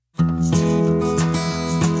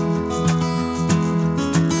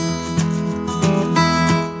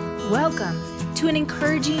an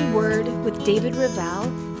encouraging word with David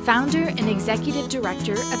Ravel, founder and executive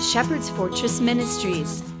director of Shepherd's Fortress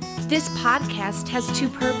Ministries. This podcast has two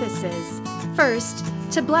purposes. First,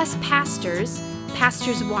 to bless pastors'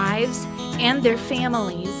 wives, and their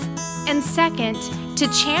families. And second, to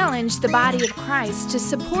challenge the body of Christ to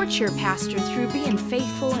support your pastor through being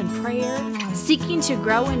faithful in prayer, seeking to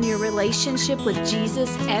grow in your relationship with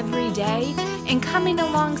Jesus every day, and coming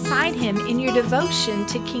alongside him in your devotion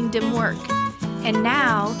to kingdom work. And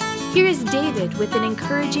now, here is David with an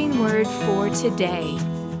encouraging word for today.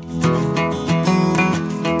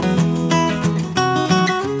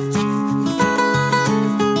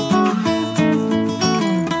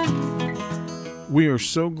 We are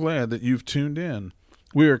so glad that you've tuned in.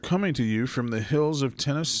 We are coming to you from the hills of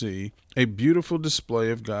Tennessee, a beautiful display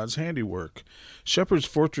of God's handiwork. Shepherd's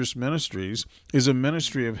Fortress Ministries is a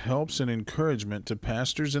ministry of helps and encouragement to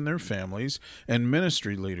pastors and their families and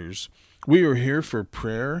ministry leaders. We are here for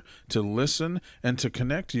prayer, to listen, and to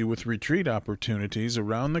connect you with retreat opportunities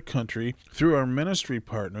around the country through our ministry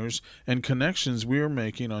partners and connections we are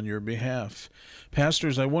making on your behalf.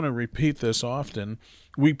 Pastors, I want to repeat this often.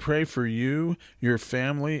 We pray for you, your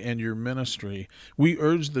family, and your ministry. We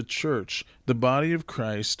urge the church, the body of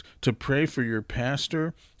Christ, to pray for your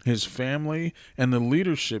pastor, his family, and the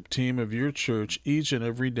leadership team of your church each and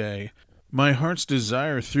every day. My heart's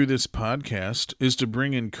desire through this podcast is to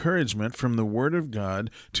bring encouragement from the Word of God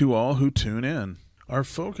to all who tune in. Our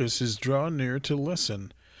focus is draw near to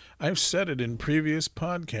listen. I've said it in previous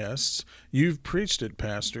podcasts. You've preached it,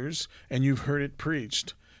 pastors, and you've heard it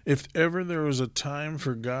preached. If ever there was a time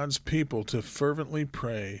for God's people to fervently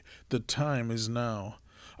pray, the time is now.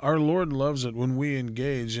 Our Lord loves it when we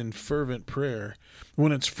engage in fervent prayer,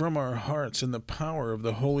 when it's from our hearts in the power of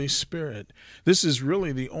the Holy Spirit. This is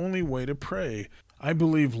really the only way to pray. I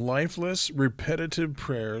believe lifeless, repetitive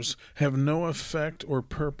prayers have no effect or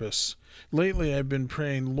purpose. Lately I've been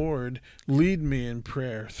praying, Lord, lead me in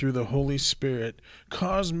prayer through the Holy Spirit.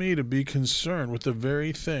 Cause me to be concerned with the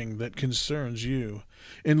very thing that concerns you.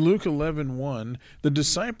 In Luke 11:1, the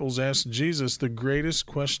disciples asked Jesus the greatest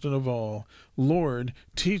question of all, Lord,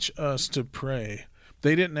 teach us to pray.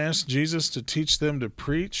 They didn't ask Jesus to teach them to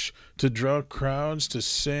preach, to draw crowds, to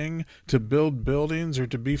sing, to build buildings, or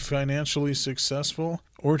to be financially successful,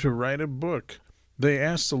 or to write a book. They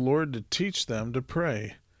asked the Lord to teach them to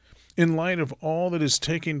pray. In light of all that is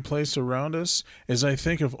taking place around us, as I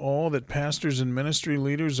think of all that pastors and ministry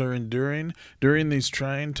leaders are enduring during these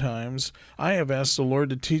trying times, I have asked the Lord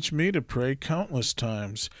to teach me to pray countless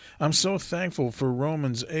times. I'm so thankful for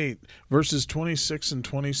Romans 8, verses 26 and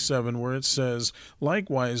 27, where it says,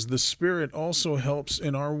 Likewise, the Spirit also helps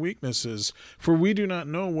in our weaknesses, for we do not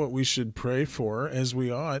know what we should pray for as we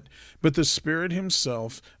ought, but the Spirit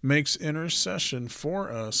himself makes intercession for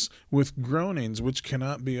us with groanings which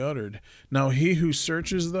cannot be uttered. Now he who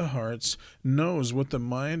searches the hearts knows what the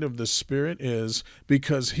mind of the Spirit is,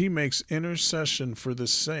 because he makes intercession for the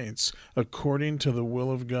saints according to the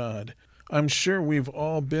will of God. I'm sure we've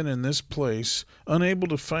all been in this place, unable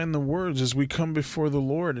to find the words as we come before the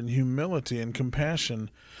Lord in humility and compassion.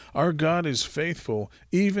 Our God is faithful,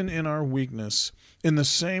 even in our weakness. In the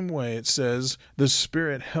same way, it says, the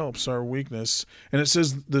Spirit helps our weakness. And it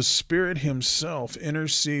says, the Spirit himself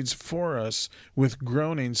intercedes for us with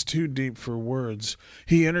groanings too deep for words.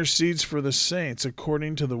 He intercedes for the saints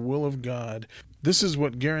according to the will of God. This is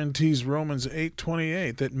what guarantees Romans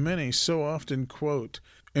 8:28 that many so often quote.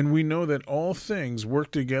 And we know that all things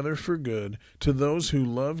work together for good to those who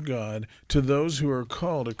love God, to those who are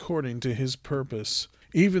called according to his purpose.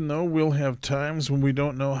 Even though we'll have times when we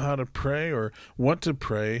don't know how to pray or what to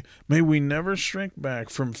pray, may we never shrink back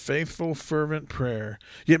from faithful, fervent prayer.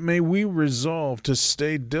 Yet may we resolve to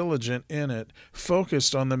stay diligent in it,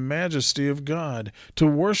 focused on the majesty of God, to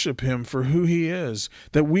worship him for who he is,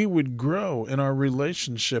 that we would grow in our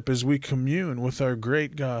relationship as we commune with our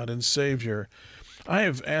great God and Savior. I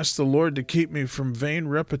have asked the Lord to keep me from vain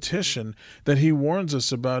repetition that he warns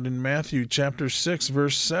us about in Matthew chapter 6,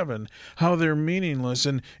 verse 7, how they're meaningless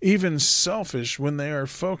and even selfish when they are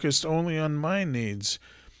focused only on my needs.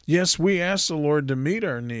 Yes, we ask the Lord to meet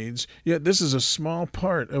our needs, yet this is a small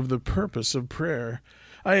part of the purpose of prayer.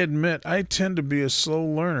 I admit I tend to be a slow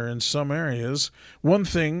learner in some areas. One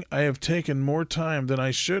thing I have taken more time than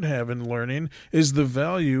I should have in learning is the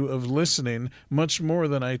value of listening much more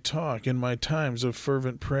than I talk in my times of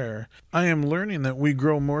fervent prayer. I am learning that we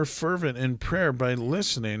grow more fervent in prayer by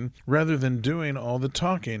listening rather than doing all the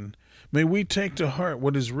talking. May we take to heart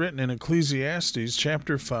what is written in Ecclesiastes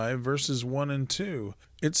chapter 5, verses 1 and 2.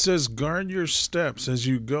 It says, "Guard your steps as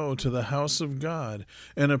you go to the house of God,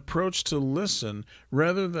 and approach to listen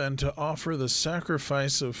rather than to offer the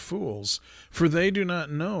sacrifice of fools, for they do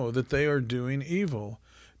not know that they are doing evil.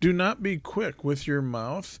 Do not be quick with your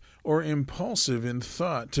mouth or impulsive in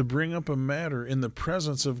thought to bring up a matter in the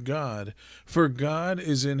presence of God, for God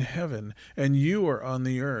is in heaven and you are on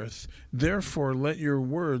the earth. Therefore let your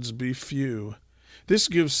words be few." This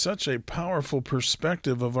gives such a powerful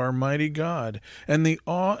perspective of our mighty God and the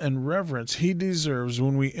awe and reverence He deserves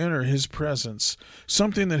when we enter His presence,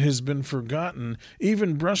 something that has been forgotten,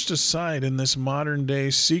 even brushed aside in this modern-day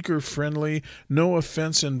seeker-friendly,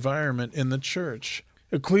 no-offense environment in the church.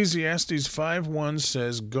 Ecclesiastes 5:1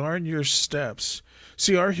 says, "Guard your steps."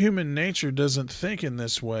 See, our human nature doesn't think in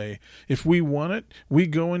this way. If we want it, we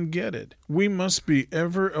go and get it. We must be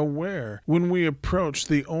ever aware when we approach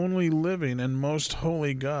the only living and most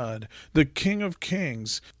holy God, the King of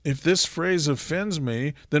Kings. If this phrase offends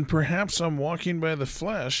me, then perhaps I'm walking by the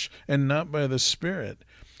flesh and not by the Spirit.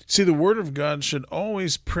 See, the Word of God should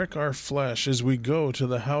always prick our flesh as we go to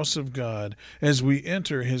the house of God, as we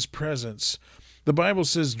enter His presence. The Bible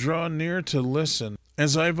says, "Draw near to listen."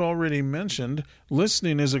 As I've already mentioned,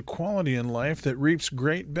 listening is a quality in life that reaps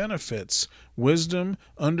great benefits, wisdom,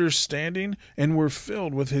 understanding, and we're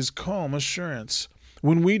filled with His calm assurance.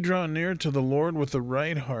 When we draw near to the Lord with the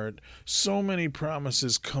right heart, so many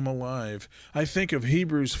promises come alive. I think of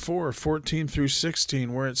Hebrews 4:14 through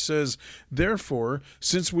 16, where it says, "Therefore,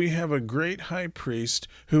 since we have a great high priest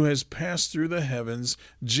who has passed through the heavens,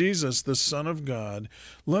 Jesus the Son of God,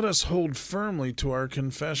 let us hold firmly to our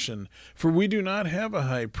confession. For we do not have a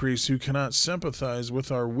high priest who cannot sympathize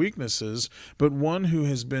with our weaknesses, but one who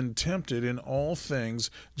has been tempted in all things,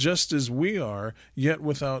 just as we are, yet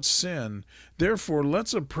without sin. Therefore,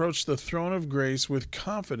 let's approach the throne of grace with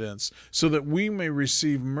confidence so that we may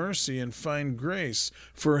receive mercy and find grace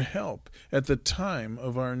for help at the time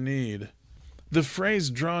of our need." The phrase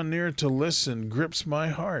 "draw near to listen" grips my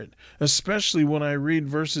heart, especially when I read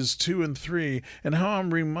verses 2 and 3 and how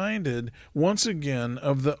I'm reminded once again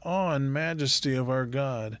of the awe and majesty of our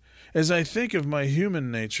God. As I think of my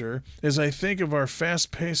human nature, as I think of our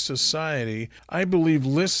fast-paced society, I believe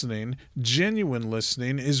listening, genuine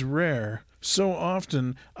listening, is rare. So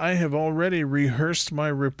often I have already rehearsed my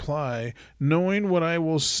reply, knowing what I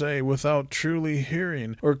will say without truly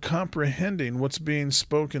hearing or comprehending what's being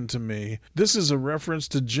spoken to me. This is a reference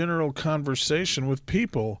to general conversation with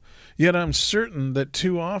people. Yet I'm certain that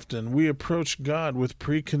too often we approach God with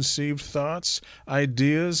preconceived thoughts,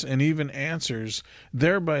 ideas, and even answers,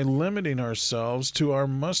 thereby limiting ourselves to our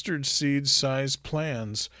mustard seed-sized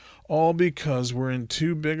plans. All because we're in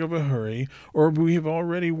too big of a hurry, or we have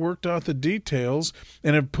already worked out the details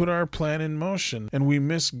and have put our plan in motion, and we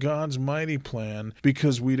miss God's mighty plan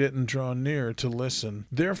because we didn't draw near to listen.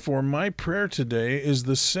 Therefore, my prayer today is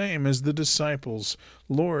the same as the disciples.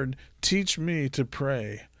 Lord, teach me to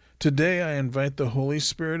pray. Today I invite the Holy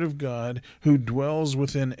Spirit of God, who dwells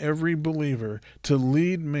within every believer, to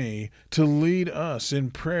lead me, to lead us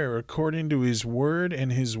in prayer according to His Word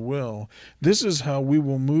and His will. This is how we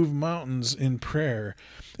will move mountains in prayer.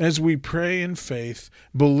 As we pray in faith,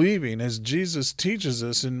 believing as Jesus teaches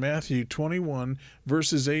us in Matthew 21,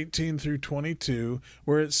 verses 18 through 22,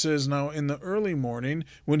 where it says, "Now in the early morning,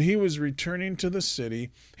 when He was returning to the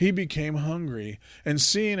city, He became hungry, and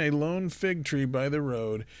seeing a lone fig tree by the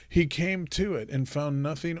road, He came to it and found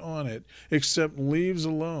nothing on it, except leaves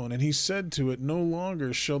alone. And He said to it, 'No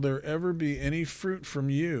longer shall there ever be any fruit from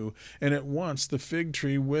you.' And at once the fig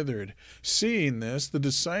tree withered. Seeing this, the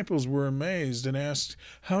disciples were amazed and asked,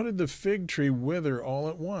 'How did the fig tree wither all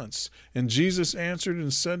at once?' And Jesus answered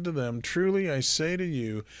and said to them, 'Truly I say to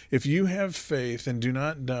you, if you have faith and do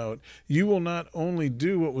not doubt, you will not only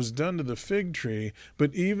do what was done to the fig tree,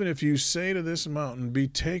 but even if you say to this mountain, 'Be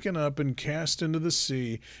taken up and cast into the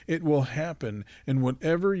sea,' it will happen. And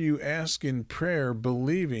whatever you ask in prayer,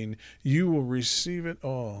 believing, you will receive it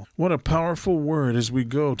all." What a powerful word as we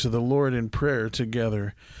go to the Lord in prayer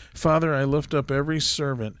together. Father, I lift up every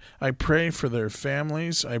servant. I pray for their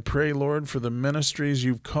families. I pray, Lord, for the ministries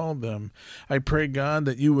you've called them. I pray, God,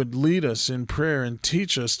 that you would lead us in prayer and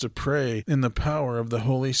teach us to pray in the power of the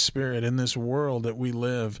Holy Spirit in this world that we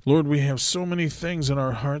live. Lord, we have so many things in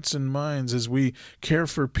our hearts and minds as we care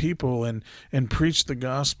for people and preach the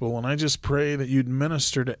gospel gospel, and I just pray that you'd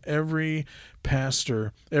minister to every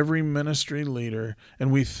pastor, every ministry leader, and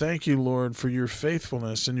we thank you, Lord, for your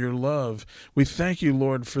faithfulness and your love. We thank you,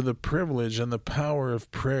 Lord, for the privilege and the power of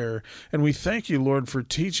prayer, and we thank you, Lord, for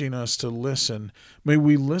teaching us to listen. May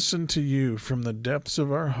we listen to you from the depths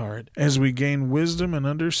of our heart as we gain wisdom and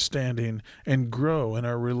understanding and grow in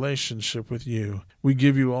our relationship with you. We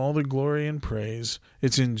give you all the glory and praise.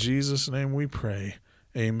 It's in Jesus' name we pray.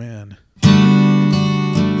 Amen.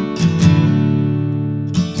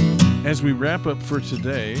 As we wrap up for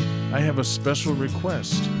today, I have a special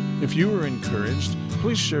request. If you were encouraged,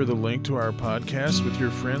 please share the link to our podcast with your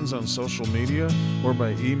friends on social media or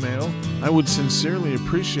by email. I would sincerely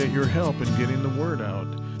appreciate your help in getting the word out.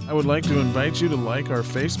 I would like to invite you to like our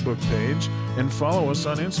Facebook page and follow us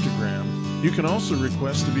on Instagram. You can also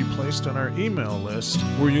request to be placed on our email list,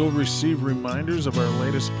 where you'll receive reminders of our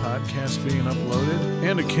latest podcast being uploaded,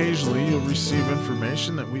 and occasionally you'll receive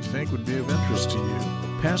information that we think would be of interest to you.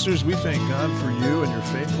 Pastors, we thank God for you and your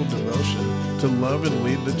faithful devotion to love and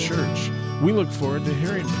lead the church. We look forward to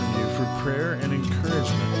hearing from you for prayer and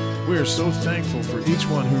encouragement. We are so thankful for each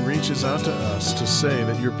one who reaches out to us to say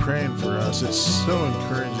that you're praying for us. It so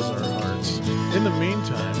encourages our hearts. In the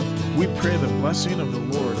meantime, we pray the blessing of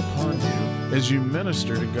the Lord upon you as you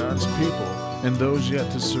minister to God's people and those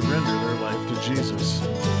yet to surrender their life to Jesus.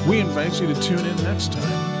 We invite you to tune in next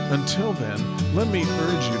time. Until then, let me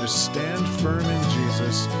urge you to stand firm in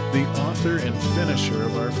Jesus, the author and finisher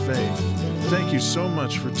of our faith. Thank you so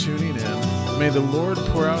much for tuning in. May the Lord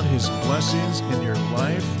pour out his blessings in your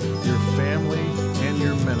life, your family, and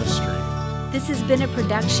your ministry. This has been a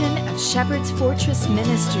production of Shepherd's Fortress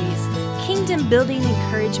Ministries, kingdom building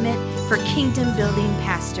encouragement for kingdom building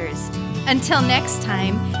pastors. Until next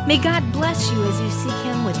time, may God bless you as you seek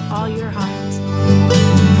him with all your heart.